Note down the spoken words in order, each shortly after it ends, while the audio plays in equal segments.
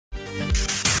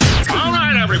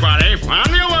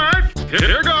on the alert.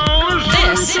 Here goes.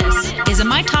 This is a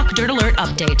My Talk Dirt Alert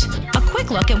update. A quick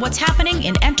look at what's happening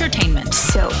in entertainment.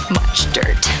 So much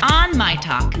dirt. On My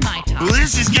Talk. Well,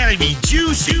 this is going to be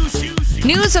juicy.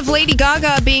 News of Lady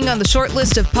Gaga being on the short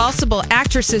list of possible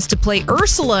actresses to play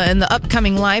Ursula in the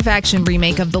upcoming live-action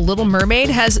remake of The Little Mermaid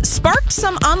has sparked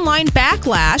some online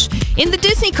backlash. In the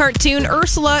Disney cartoon,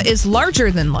 Ursula is larger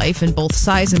than life in both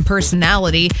size and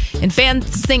personality, and fans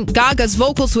think Gaga's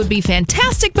vocals would be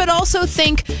fantastic, but also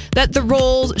think that the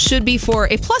role should be for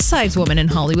a plus-size woman in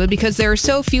Hollywood because there are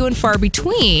so few and far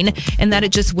between, and that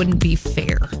it just wouldn't be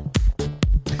fair.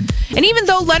 And even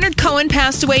though Leonard Cohen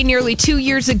passed away nearly 2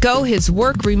 years ago, his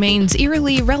work remains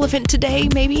eerily relevant today,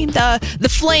 maybe. The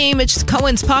Flame, it's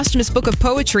Cohen's posthumous book of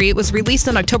poetry. It was released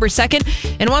on October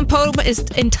 2nd, and one poem is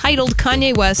entitled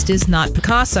Kanye West is Not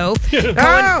Picasso.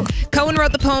 Cohen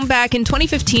wrote the poem back in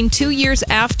 2015, 2 years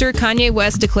after Kanye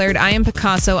West declared, I am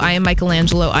Picasso, I am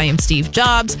Michelangelo, I am Steve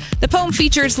Jobs. The poem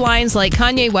features lines like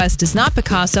Kanye West is not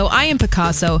Picasso, I am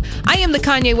Picasso, I am the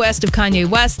Kanye West of Kanye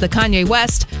West, the Kanye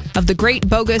West of the great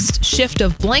bogus shift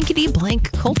of blankety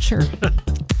blank culture.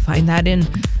 Find that in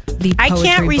the poetry I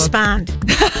can't book. respond.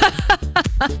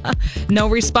 No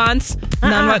response?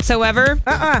 None whatsoever?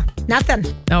 Nothing.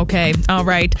 Okay, all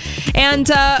right. And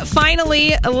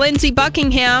finally, Lindsay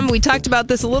Buckingham, we talked about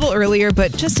this a little earlier,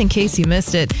 but just in case you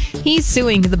missed it, he's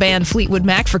suing the band Fleetwood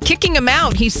Mac for kicking him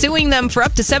out. He's suing them for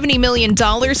up to $70 million,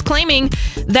 claiming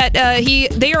that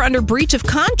they are under breach of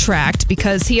contract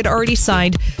because he had already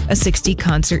signed a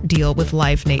 60-concert deal with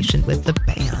Live Nation with the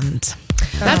band.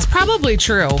 That's probably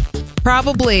true.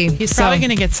 Probably. He's probably going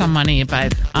to get some money,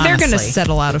 but honestly, they're going to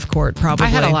settle out of court, probably. I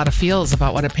had a lot of feels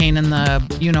about what a pain in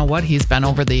the you-know-what he's been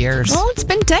over the years. Well, it's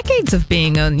been decades of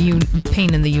being a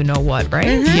pain in the you-know-what, right?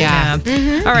 Mm-hmm. Yeah.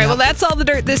 Mm-hmm. All right, well, that's all the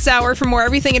dirt this hour. For more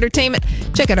Everything Entertainment,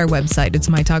 check out our website. It's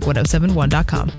mytalk1071.com.